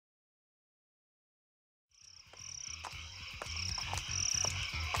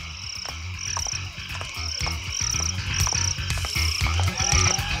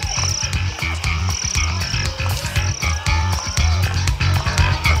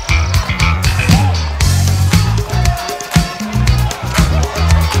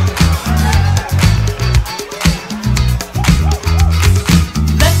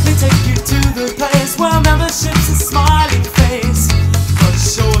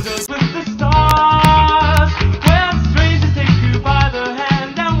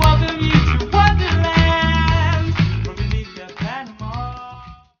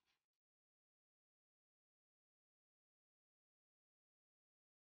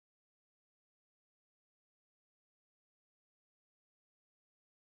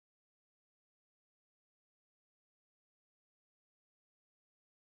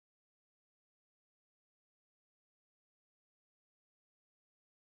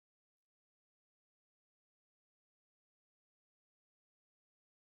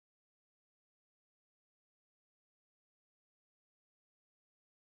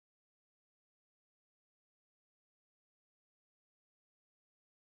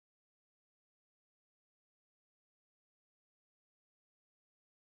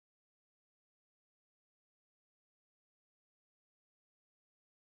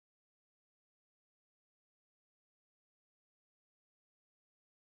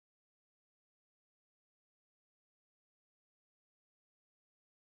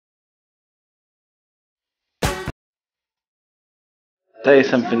Say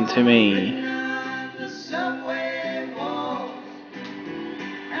something to me.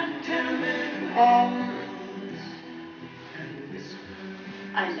 Um,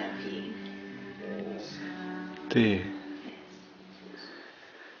 I love you. Do you?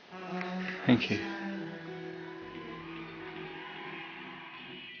 Thank you.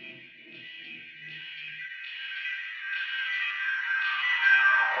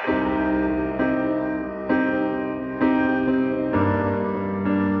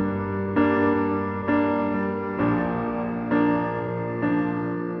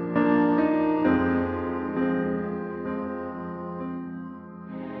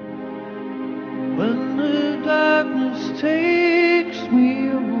 When the darkness takes me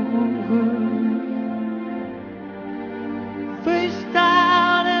over, face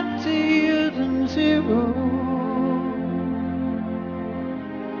down empty and zero,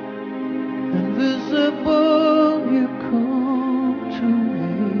 invisible you come to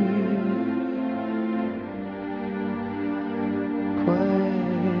me quietly.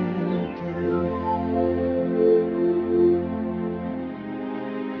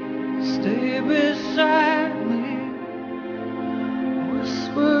 Stay beside me,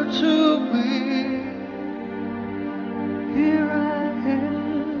 whisper to me, here I am,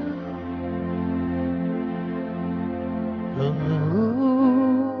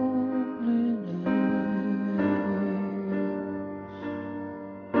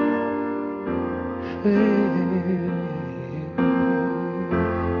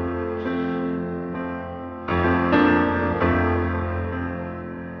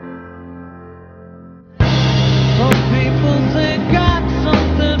 some people think I'm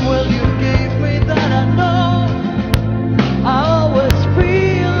something, well you gave me that I know. I always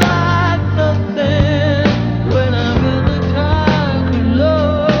feel like nothing when I'm in the dark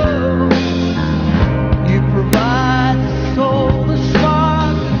below. You provide the soul, the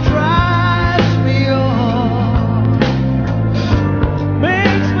spark that drives me on,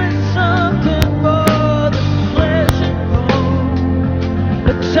 makes me something more than flesh and bone.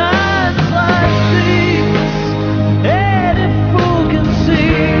 At times like these, any fool can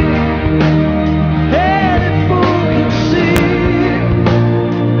see, any fool can see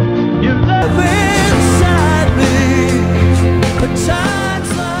your love inside me. At times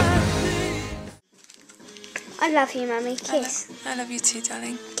like these. I love you, Mummy. Kiss. I love you too,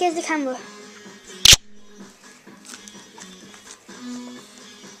 darling. Kiss the camera.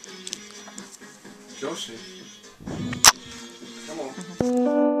 Josie, come on.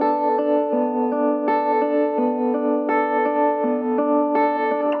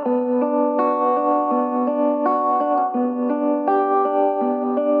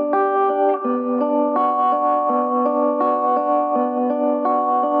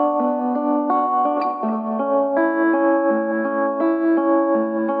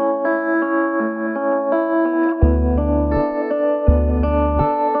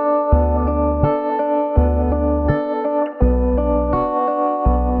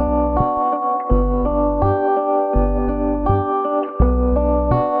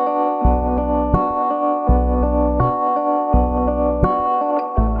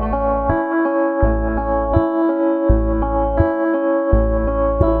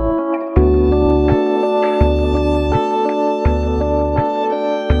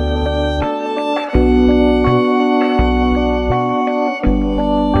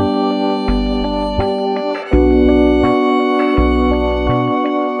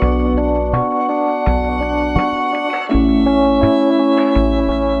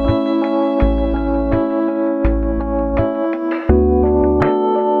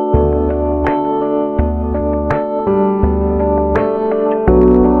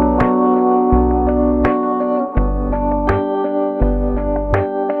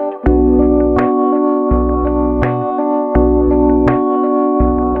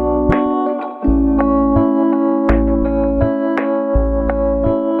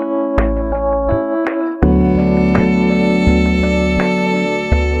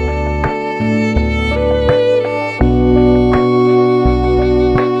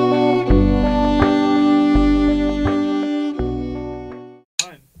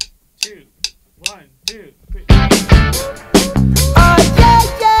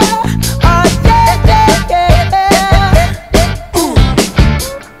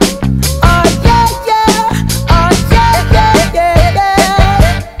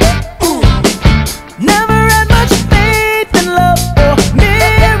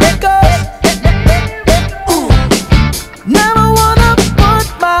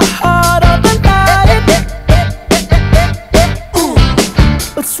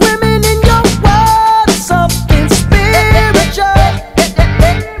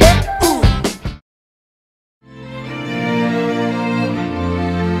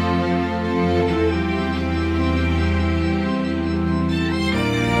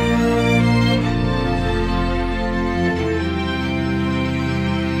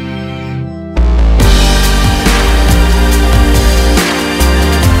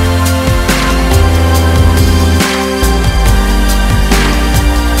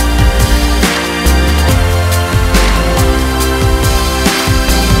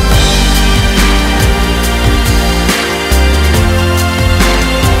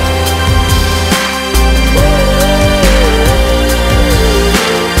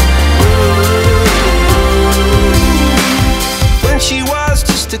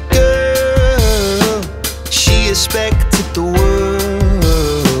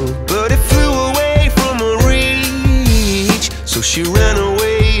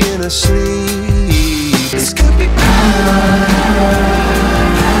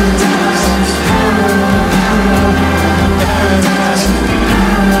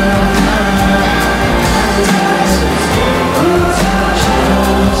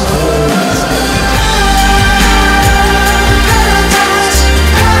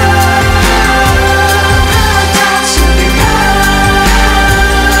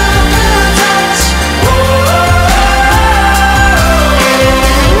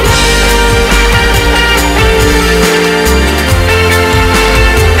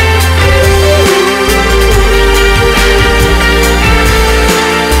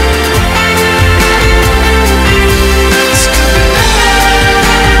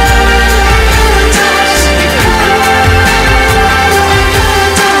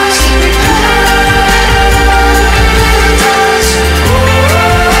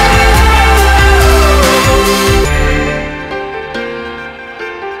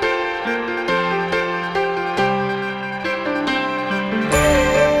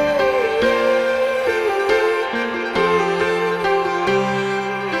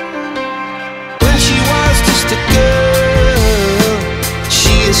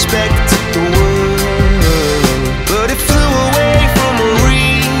 expected the world, but it flew away from her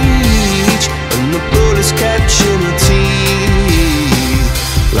reach, and the bullets catching her teeth.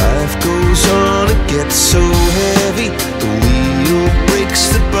 Life goes on, it gets so